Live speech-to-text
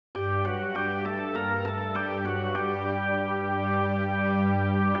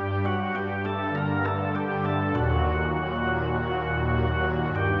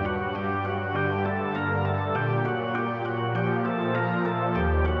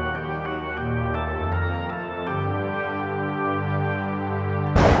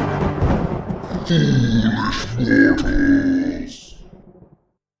Hi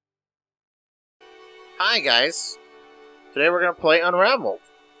guys, today we're gonna play Unravel.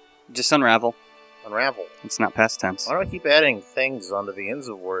 Just Unravel. Unravel. It's not past tense. Why do I keep adding things onto the ends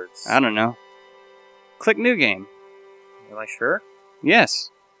of words? I don't know. Click new game. Am I sure? Yes.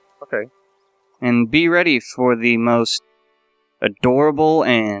 Okay. And be ready for the most adorable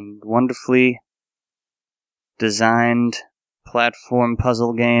and wonderfully designed platform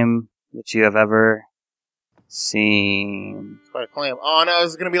puzzle game that you have ever seen. It's quite a claim. Oh no,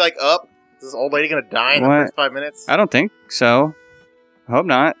 this is gonna be like Up. Is this old lady gonna die in the first 5 minutes? I don't think so. I hope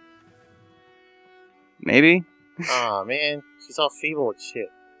not. Maybe. Aw, man. She's all feeble and shit.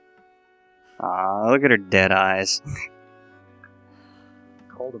 Aw, look at her dead eyes.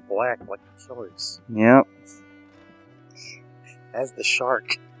 Cold and black like the killers. Yep. As the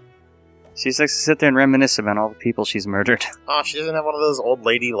shark. She just likes to sit there and reminisce about all the people she's murdered. Oh, she doesn't have one of those old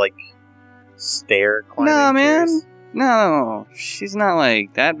lady, like, stair climbing No, man. chairs? No, she's not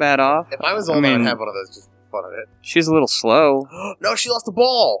like that bad off. If I was old, I would have one of those just for fun of it. She's a little slow. No, she lost the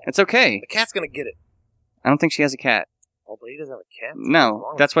ball! It's okay. The cat's gonna get it. I don't think she has a cat. Old lady doesn't have a cat?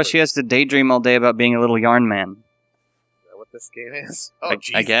 No, that's why she has to daydream all day about being a little yarn man. Is that what this game is? Oh,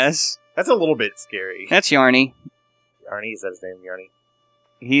 I guess. That's a little bit scary. That's Bjarny. Bjarny, is that his name, Bjarny?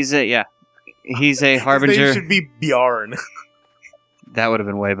 He's a, yeah. He's a harbinger. His name should be Bjarn. That would have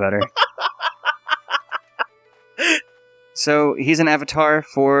been way better. So, he's an avatar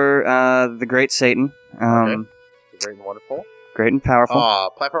for the Great Satan. Okay. Great and wonderful. Great and powerful.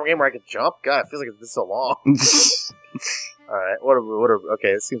 Platform game where I can jump? God, it feels like it's been so long. Alright, okay,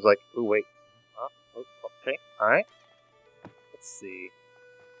 it seems like, ooh, wait. Okay, alright. Let's see.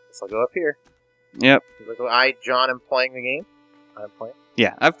 Guess I'll go up here. Yep. John, am playing the game. I'm playing.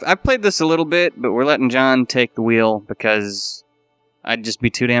 Yeah, I've played this a little bit, but we're letting John take the wheel because I'd just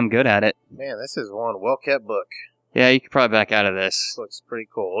be too damn good at it. Man, this is one well-kept book. Yeah, you could probably back out of this. This looks pretty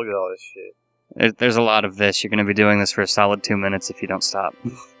cool. Look at all this shit. There's a lot of this. You're going to be doing this for a solid 2 minutes if you don't stop.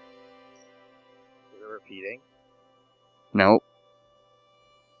 Is it repeating? Nope.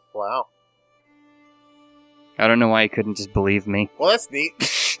 Wow. I don't know why you couldn't just believe me. Well, that's neat.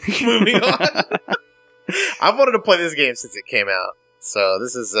 Moving on. I've wanted to play this game since it came out, so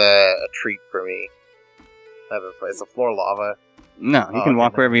this is a treat for me. It's a floor lava. No, you can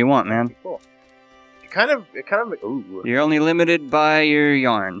walk wherever you want, man. Cool. It kind of, ooh. You're only limited by your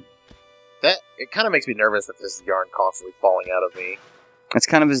yarn. It kind of makes me nervous that there's yarn constantly falling out of me. That's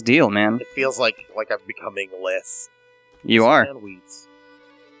kind of his deal, man. It feels like I'm becoming less. You are. Weeds.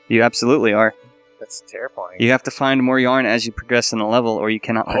 You absolutely are. That's terrifying. You have to find more yarn as you progress in the level, or you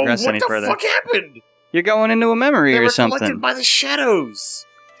cannot progress any further. What the fuck happened? You're going into a memory or something. They were collected by the shadows.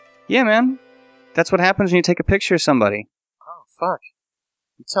 Yeah, man. That's what happens when you take a picture of somebody. Oh, fuck.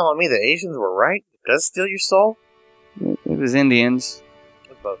 You telling me the Asians were right? It does steal your soul? It was Indians.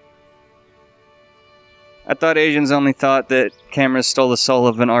 Look both. I thought Asians only thought that cameras stole the soul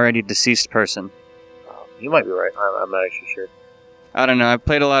of an already deceased person. Oh, you might be right. I'm not actually sure. I don't know. I've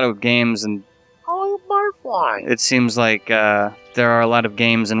played a lot of games, and oh, butterfly! It seems like there are a lot of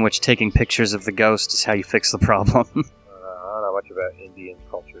games in which taking pictures of the ghost is how you fix the problem. I don't know much about Indian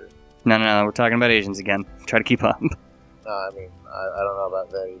culture. No, we're talking about Asians again. Try to keep up. I mean, I don't know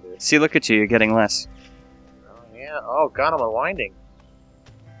about that either. See, look at you. You're getting less. Oh, yeah. Oh, God, I'm unwinding.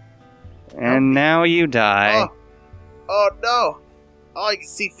 And now you die. Oh, no. Oh, you can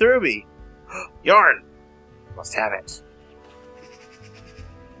see through me. Yarn. Must have it.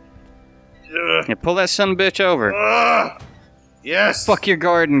 Yeah, pull that son bitch over. Yes. Fuck your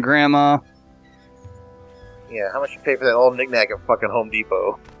garden, Grandma. Yeah, how much you pay for that old knickknack at fucking Home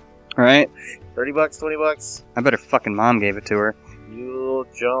Depot? Right? $30, $20? I bet her fucking mom gave it to her. You'll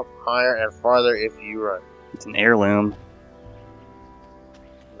jump higher and farther if you run. It's an heirloom.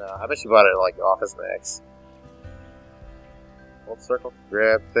 No, I bet she bought it at, like, Office Max. Hold circle to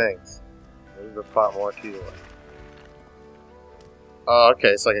grab things. Move the pot more to the left. Oh,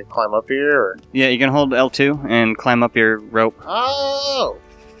 okay, so I can climb up here, or? Yeah, you can hold L2 and climb up your rope. Oh!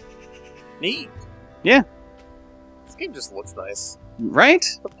 Neat. Yeah. This game just looks nice. Right?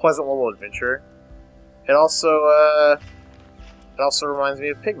 It's a pleasant little adventure. It also reminds me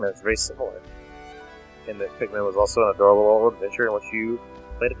of Pigman. It's very similar. And that Pigman was also an adorable little adventure in which you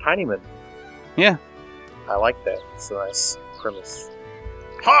played a tiny man. Yeah. I like that. It's a nice premise.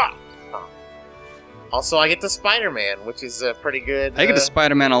 Ha! Also, I get the Spider-Man, which is a pretty good... I get the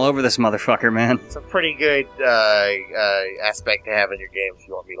Spider-Man all over this motherfucker, man. It's a pretty good aspect to have in your game if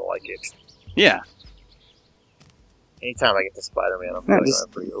you want me to like it. Yeah. Anytime I get the Spider-Man, I'm feeling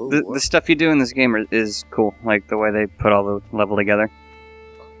pretty... The stuff you do in this game is cool, like the way they put all the level together.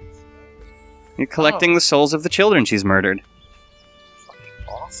 You're collecting the souls of the children she's murdered. Fucking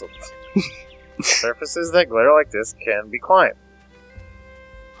awesome. Surfaces that glitter like this can be climbed.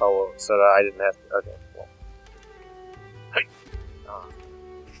 Oh, so that I didn't have to. Okay, well. Hey!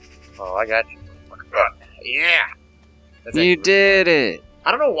 Oh, I got you. Yeah! You did it! I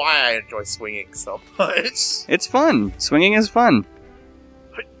don't know why I enjoy swinging so much. It's fun. Swinging is fun.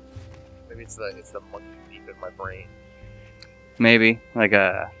 Maybe it's the monkey deep in my brain. Maybe. Like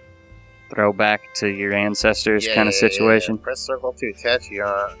a throwback to your ancestors kind of situation. Yeah. Press circle to attach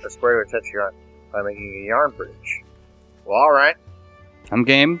yarn, or square to attach yarn by making a yarn bridge. Well, alright. I'm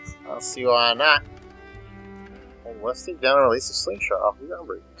game. I'll see why not. Hold left stick down and release the slingshot off the yarn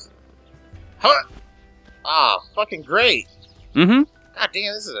bridges. Huh! Ah, fucking great! Mm-hmm. God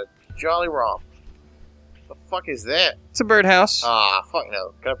damn, this is a jolly romp. The fuck is that? It's a birdhouse. Ah, fuck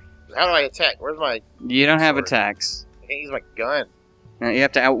no. How do I attack? Where's my... You don't have sword? attacks. I can't use my gun. You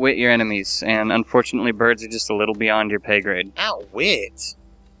have to outwit your enemies, and unfortunately birds are just a little beyond your pay grade. Outwit?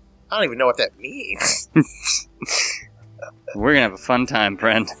 I don't even know what that means. We're gonna have a fun time,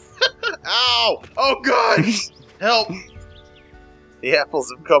 friend. Ow! Oh god! Help! The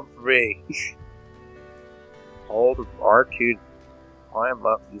apples have come for me. Hold R2 to climb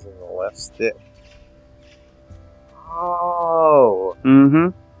up using the left stick. Oh! Mm-hmm.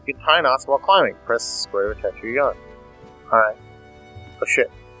 You can tie knots while climbing. Press square to attach your yarn. Alright. Oh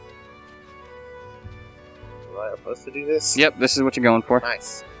shit. Was I supposed to do this? Yep, this is what you're going for.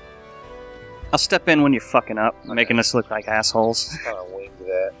 Nice. I'll step in when you're fucking up, making us look like assholes. Kind of winged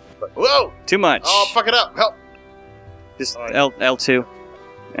that. But, whoa! Too much. Oh, fuck it up! Help! Just L2,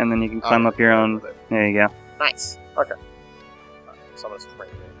 and then you can climb up your own. There you go. Nice. Okay. So I'm gonna spring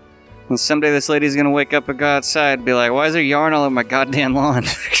it. And someday this lady's gonna wake up and go outside and be like, why is there yarn all over my goddamn lawn?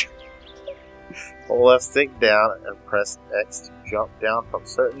 Hold left stick down and press X to jump down from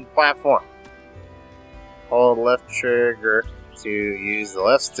certain platform. Hold left trigger to use the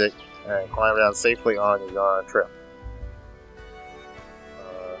left stick and climb down safely on your yarn trail.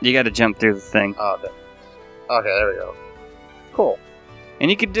 You gotta jump through the thing. Oh, okay, there we go. Cool. And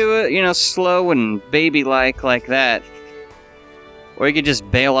you could do it, slow and baby-like like that. Or you could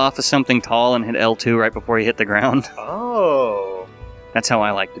just bail off of something tall and hit L2 right before you hit the ground. Oh. That's how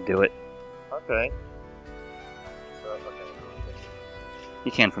I like to do it. Okay.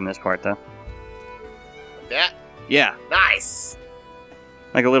 You can from this part, though. Like that? Yeah. Nice!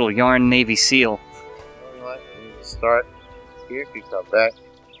 Like a little yarn Navy SEAL. You just start here, you come back.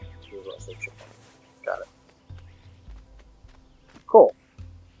 Got it. Cool.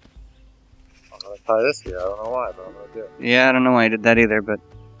 I'm gonna try this here. I don't know why, but I'm gonna do it. Yeah, I don't know why I did that either, but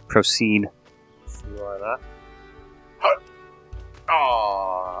proceed. See why not?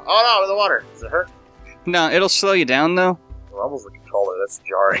 Oh no, in the water. Does it hurt? No, it'll slow you down, though. It rumbles the controller. That's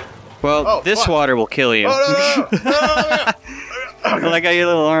jarring. Well, this water will kill you. Oh, no. I like how your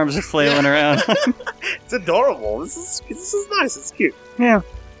little arms are flailing around. It's adorable. This is nice. It's cute. Yeah.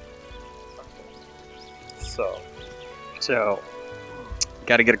 So,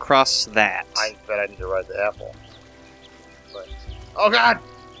 got to get across that. I bet I need to ride the apple. But, oh god!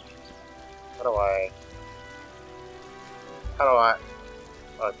 How do I?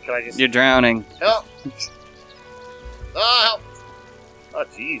 Can I just? You're drowning. Help! Oh, help! Oh,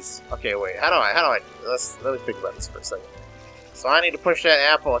 jeez. Okay, wait. How do I? Let me think about this for a second. So I need to push that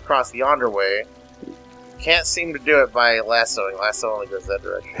apple across yonder way. Can't seem to do it by lassoing. Lasso only goes that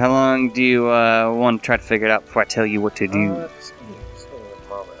direction. How long do you want to try to figure it out before I tell you what to do? Just give me a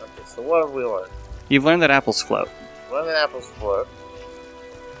moment. Okay, so what have we learned? You've learned that apples float. Learn that apples float.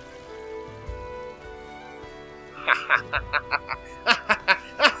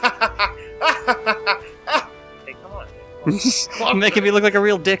 Hey, come on. You're making me look like a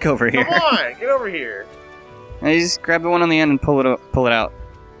real dick over here. Come on, get over here. Now you just grab the one on the end and pull it out.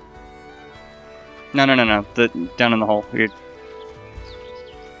 No. Down in the hole. There.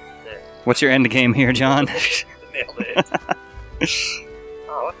 What's your end game here, John? Nailed it.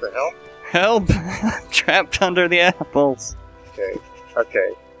 Oh, what the hell? Help! Trapped under the apples. Okay.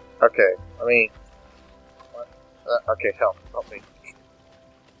 I mean, what? Okay, help me.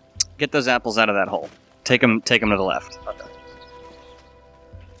 Get those apples out of that hole. Take them to the left. Okay.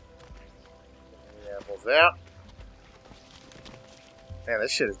 The apples out. Man,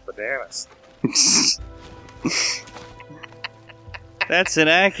 this shit is bananas. That's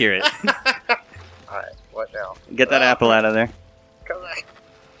inaccurate. Alright, what now? Get that apple out of there. Come back.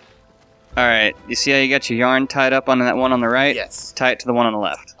 Alright, you see how you got your yarn tied up on that one on the right? Yes. Tie it to the one on the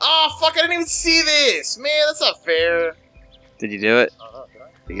left. Oh, fuck, I didn't even see this! Man, that's not fair. Did you do it? Oh, no, did I?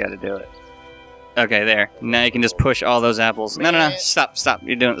 You gotta do it. Okay, there. Now you can just push all those apples. No, no, no. Man. Stop, stop.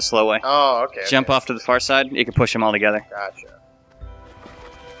 You're doing it the slow way. Oh, okay. Jump okay. off to the far side. You can push them all together. Gotcha.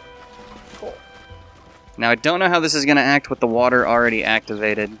 Cool. Now, I don't know how this is going to act with the water already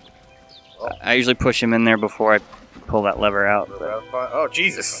activated. Oh. I usually push him in there before I pull that lever out. Oh,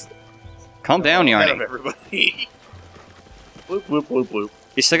 Jesus. Calm down, Ahead Bjarny. of everybody. Bloop, bloop, bloop, bloop.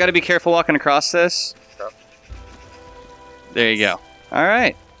 You still got to be careful walking across this. Okay. There you go. All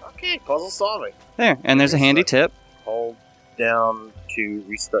right. Okay, puzzle solving. There. And there's a handy tip. Hold down to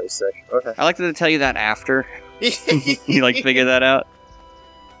restart your section. Okay. I like to tell you that after you you figure that out.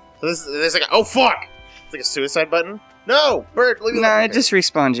 So there's like oh fuck! It's like a suicide button. No, Bird, leave me Nah, alone. it just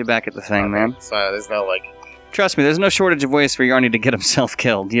respawns you back at the thing, man. So there's no like. Trust me, there's no shortage of ways for Bjarny to get himself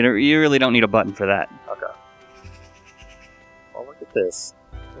killed. You really don't need a button for that. Okay. Oh, look at this.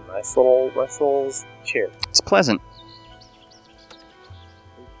 A nice little chair. It's pleasant.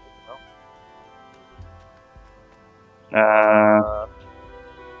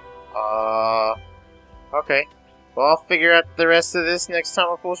 Okay. Well, I'll figure out the rest of this next time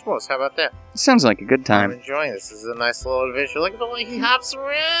we're full smokes. How about that? Sounds like a good I'm time. enjoying this. This is a nice little adventure. Look at the way he hops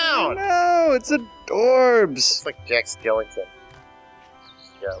around. No, it's adorbs. It's like Jack Skellington.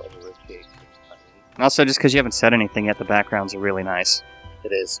 He's got like a rib cage. Also, just because you haven't said anything yet, the backgrounds are really nice.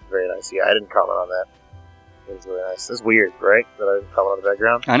 It is very nice. Yeah, I didn't comment on that. It was really nice. It's weird, right? That I didn't comment on the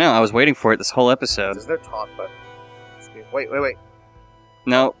background. I know, I was waiting for it this whole episode. Is there talk button? Wait.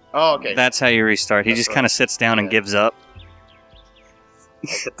 No, Oh, okay. that's how you restart. He That's just right. kind of sits down and Yeah. gives up,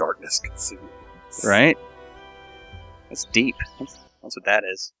 Like the darkness consumes. right? That's deep. That's what that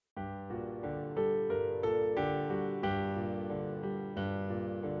is.